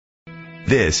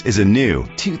This is a new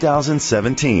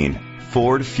 2017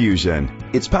 Ford Fusion.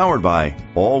 It's powered by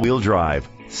all-wheel drive,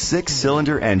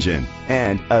 6-cylinder engine,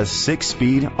 and a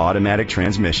 6-speed automatic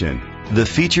transmission. The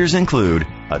features include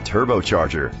a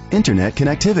turbocharger, internet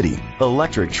connectivity,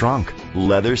 electric trunk,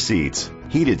 leather seats,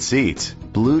 heated seats,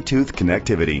 Bluetooth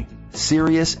connectivity,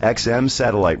 Sirius XM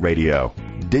satellite radio,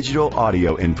 digital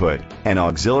audio input, and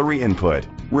auxiliary input,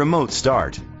 remote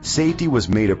start. Safety was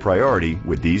made a priority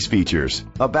with these features: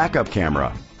 a backup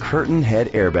camera, curtain head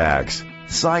airbags,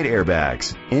 side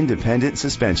airbags, independent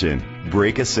suspension,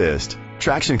 brake assist,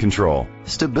 traction control,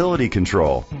 stability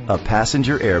control, a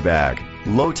passenger airbag,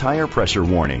 low tire pressure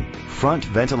warning, front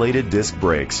ventilated disc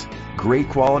brakes. Great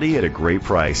quality at a great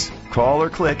price. Call or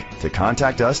click to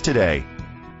contact us today.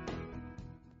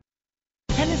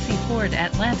 Hennessy Ford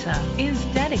Atlanta is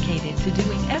dedicated to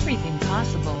doing everything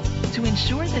possible to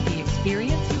ensure that the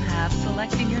experience you have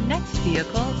selecting your next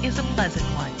vehicle is a pleasant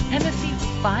one. Hennessy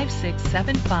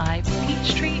 5675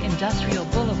 Peachtree Industrial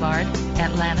Boulevard,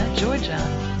 Atlanta, Georgia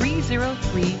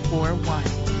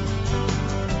 30341.